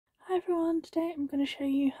Hi everyone, today I'm going to show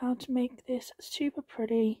you how to make this super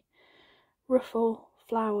pretty ruffle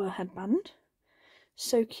flower headband.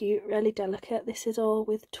 So cute, really delicate. This is all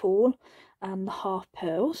with tulle and the half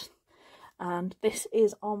pearls, and this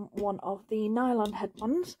is on one of the nylon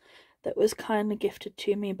headbands that was kindly gifted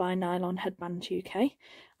to me by Nylon Headbands UK,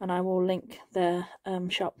 and I will link their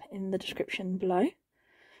shop in the description below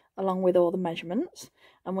along with all the measurements.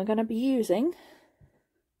 And we're going to be using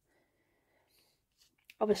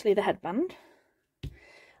obviously the headband,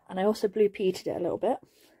 and I also blue peated it a little bit,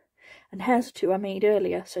 and hairs too I made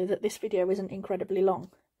earlier so that this video isn't incredibly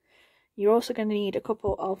long. You're also going to need a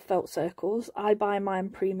couple of felt circles. I buy mine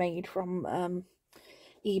pre-made from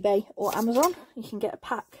eBay or Amazon. You can get a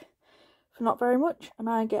pack for not very much, and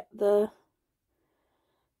I get the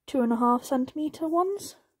 2.5 centimetre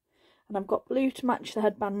ones, and I've got blue to match the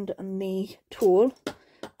headband and the tulle,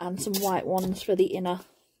 and some white ones for the inner,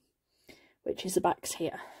 which is the backs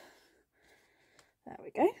here. There we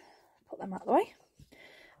go, put them out of the way.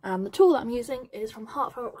 And the tool that I'm using is from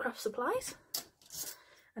Heartfelt Craft Supplies,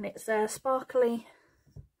 and it's their sparkly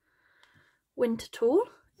winter tool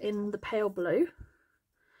in the pale blue,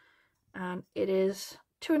 and it is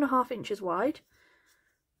 2.5 inches wide.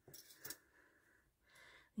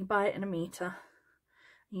 You buy it in 1 metre,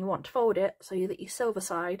 and you want to fold it so that your silver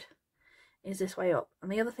side is this way up.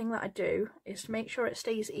 And the other thing that I do is to make sure it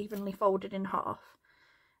stays evenly folded in half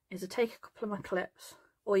is to take a couple of my clips,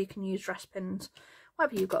 or you can use dress pins,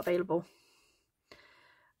 whatever you've got available,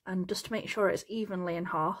 and just to make sure it's evenly in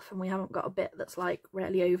half and we haven't got a bit that's like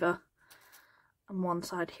really over on one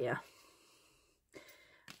side here.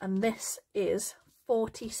 And this is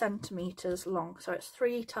 40 centimetres long, so it's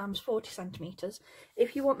 3 times 40 centimetres.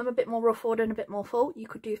 If you want them a bit more ruffled and a bit more full, you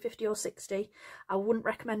could do 50 or 60. I wouldn't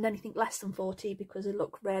recommend anything less than 40 because they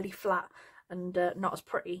look really flat and not as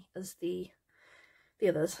pretty as the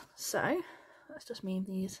others. So let's just move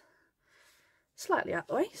these slightly out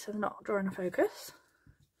the way so they're not drawing a focus.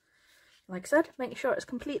 Like I said, make sure it's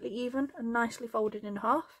completely even and nicely folded in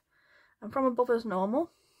half, and from above as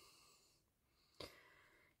normal.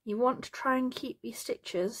 You want to try and keep your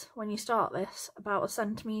stitches when you start this about 1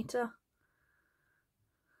 centimetre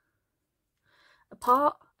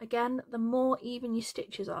apart. Again, the more even your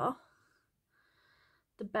stitches are,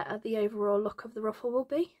 the better the overall look of the ruffle will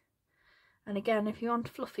be. And again, if you want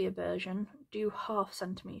a fluffier version, do 0.5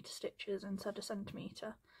 centimetre stitches instead of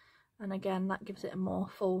centimetre, and again that gives it a more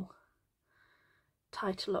full,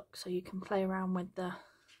 tighter look, so you can play around with the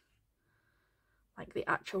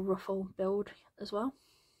actual ruffle build as well.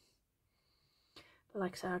 But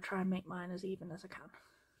like I said, I try and make mine as even as I can.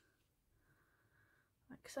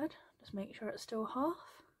 Like I said, just make sure it's still half.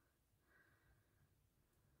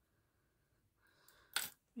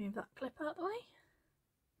 Move that clip out of the way.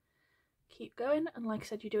 Keep going, and like I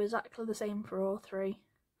said, you do exactly the same for all 3.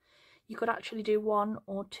 You could actually do 1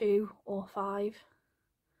 or 2 or 5.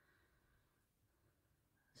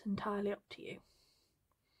 It's entirely up to you.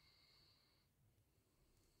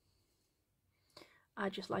 I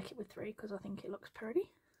just like it with 3 because I think it looks pretty.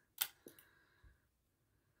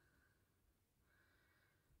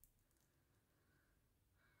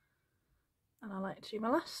 And I like to do my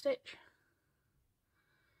last stitch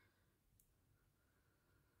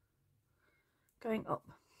going up.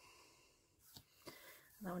 And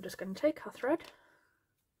then we're just going to take our thread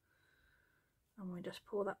and we just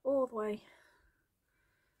pull that all the way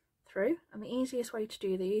through. And the easiest way to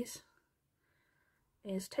do these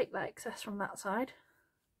is take that excess from that side,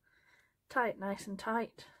 tie it nice and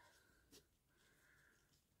tight,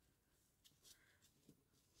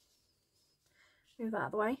 move that out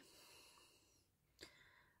of the way,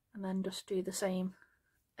 and then just do the same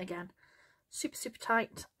again. Super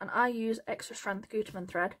tight, and I use extra strength Goodband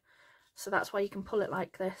thread, so that's why you can pull it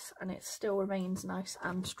like this and it still remains nice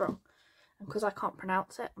and strong. And because I can't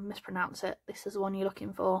pronounce it and mispronounce it, this is the one you're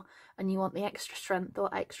looking for, and you want the extra strength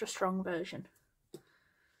or extra strong version.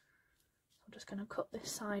 I'm just going to cut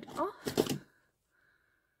this side off.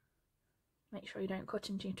 Make sure you don't cut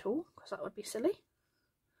into your tool because that would be silly.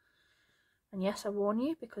 And yes, I warn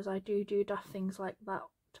you, because I do daft things like that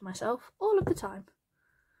to myself all of the time.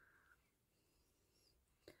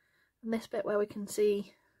 And this bit where we can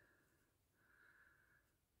see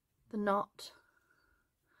the knot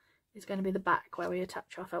is going to be the back where we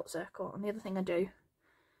attach our felt circle. And the other thing I do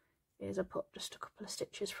is I put just a couple of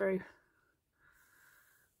stitches through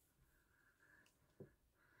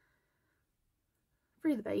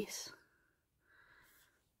the base.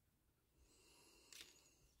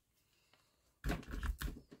 There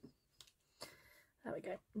we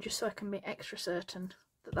go, just so I can be extra certain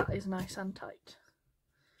that that is nice and tight.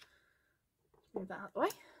 Move that out of the way.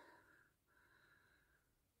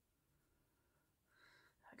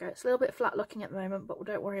 go. It's a little bit flat looking at the moment, but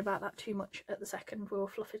don't worry about that too much at the second. We'll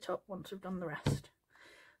fluff it up once we've done the rest.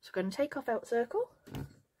 So we're going to take our felt circle.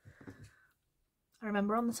 I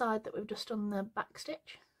remember on the side that we've just done the back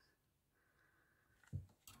stitch.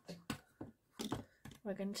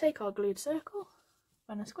 We're going to take our glued circle,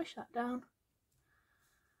 we're going to squish that down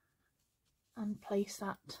and place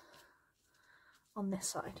that on this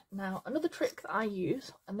side. Now another trick that I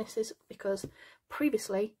use, and this is because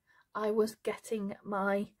previously I was getting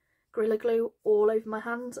my Gorilla Glue all over my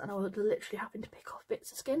hands and I was literally having to pick off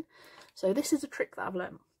bits of skin. So this is a trick that I've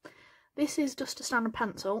learned. This is just a standard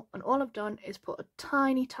pencil, and all I've done is put a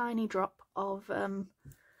tiny drop of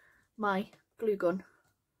my glue gun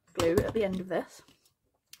glue at the end of this.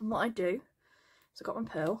 And what I do is I've got my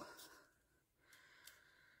pearl,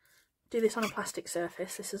 do this on a plastic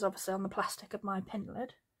surface. This is obviously on the plastic of my pin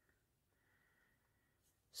lid.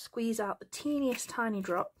 Squeeze out the teeniest tiny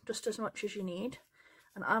drop, just as much as you need.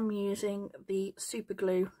 And I'm using the super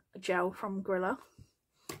glue gel from Gorilla.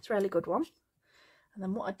 It's a really good one. And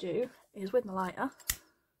then what I do is with my lighter,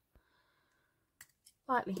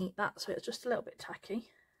 lightly heat that so it's just a little bit tacky.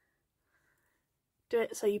 Do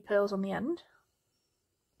it so your pearl's on the end.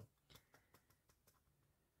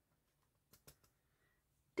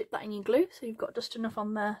 Dip that in your glue so you've got just enough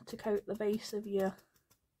on there to coat the base of your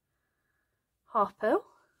half pearl.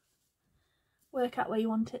 Work out where you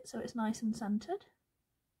want it so it's nice and centred.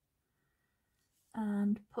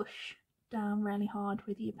 And push down really hard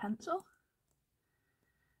with your pencil.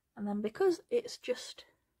 And then because it's just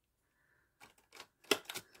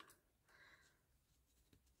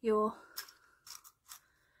your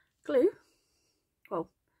glue, well,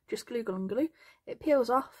 just glue gun glue, it peels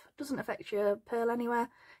off, doesn't affect your pearl anywhere.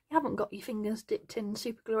 You haven't got your fingers dipped in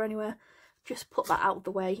super glue anywhere. Just put that out of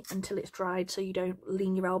the way until it's dried so you don't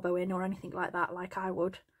lean your elbow in or anything like that, like I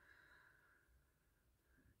would.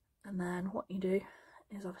 And then what you do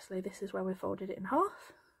is, obviously this is where we folded it in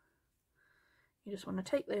half. You just want to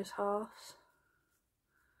take those halves,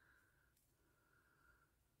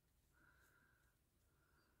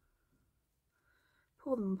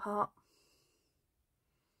 pull them apart.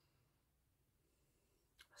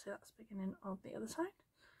 So that's the beginning of the other side.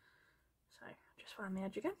 So just find the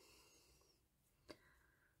edge again.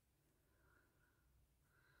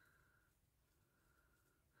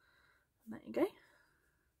 And there you go.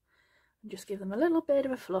 And just give them a little bit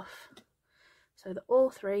of a fluff so that all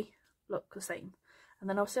three look the same. And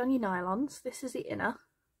then obviously on your nylons, this is the inner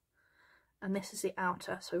and this is the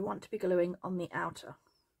outer, so we want to be gluing on the outer.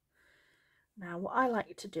 Now what I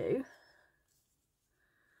like to do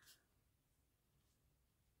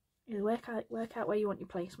is work out where you want your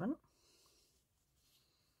placement.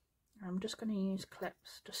 I'm just going to use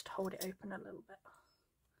clips just to hold it open a little bit,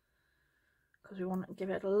 because we want to give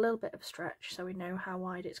it a little bit of stretch so we know how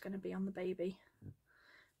wide it's going to be on the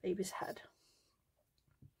baby's head.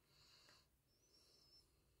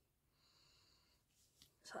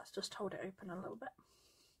 So let's just hold it open a little bit.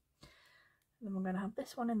 And then we're going to have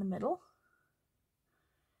this one in the middle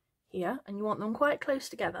here, and you want them quite close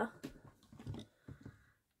together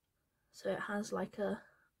so it has like a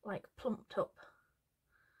plumped up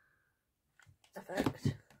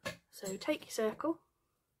effect. So take your circle,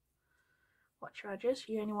 watch your edges,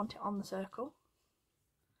 you only want it on the circle.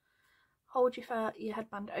 Hold your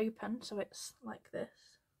headband open so it's like this.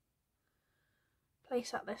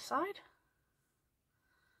 Place at this side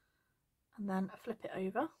and then flip it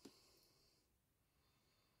over.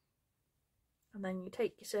 And then you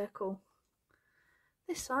take your circle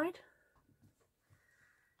this side,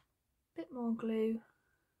 bit more glue,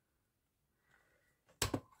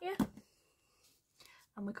 yeah,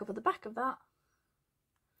 and we cover the back of that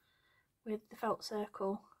with the felt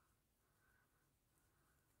circle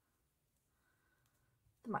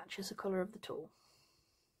that matches the colour of the tool.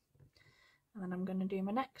 And then I'm going to do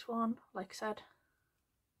my next one, like I said,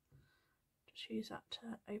 just use that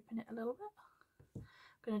to open it a little bit.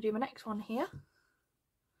 I'm going to do my next one here.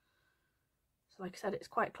 So like I said, it's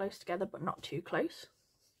quite close together but not too close.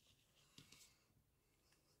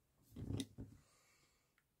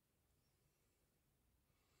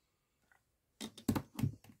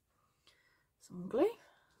 Some glue.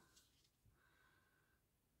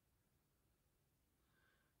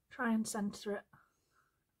 Try and centre it.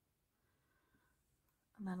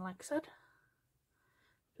 And then like I said,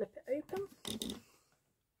 flip it open.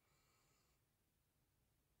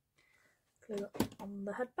 Glue it on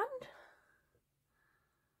the headband.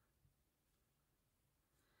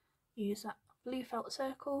 Use that blue felt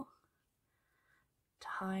circle to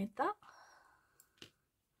hide that.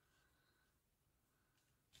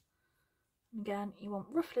 And again, you want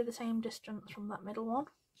roughly the same distance from that middle one.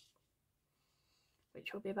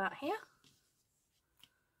 which will be about here.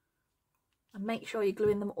 And make sure you're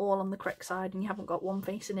gluing them all on the correct side and you haven't got one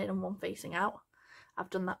facing in and one facing out. I've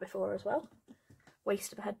done that before as well.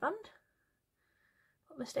 Waste of a headband.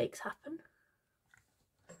 But mistakes happen.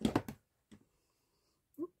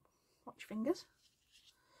 Watch your fingers.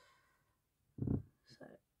 So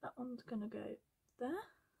that one's going to go there.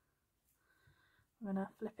 I'm going to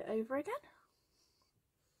flip it over again.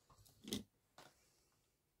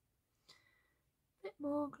 Bit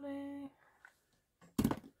more glue.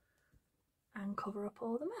 And cover up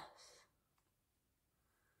all the mess.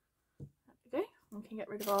 There we go. We can get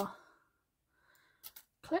rid of our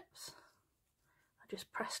clips. I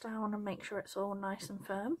just press down and make sure it's all nice and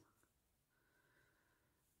firm.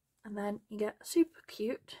 And then you get super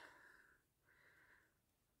cute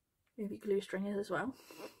movie glue stringers as well.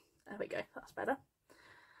 There we go, that's better.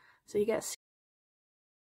 So you get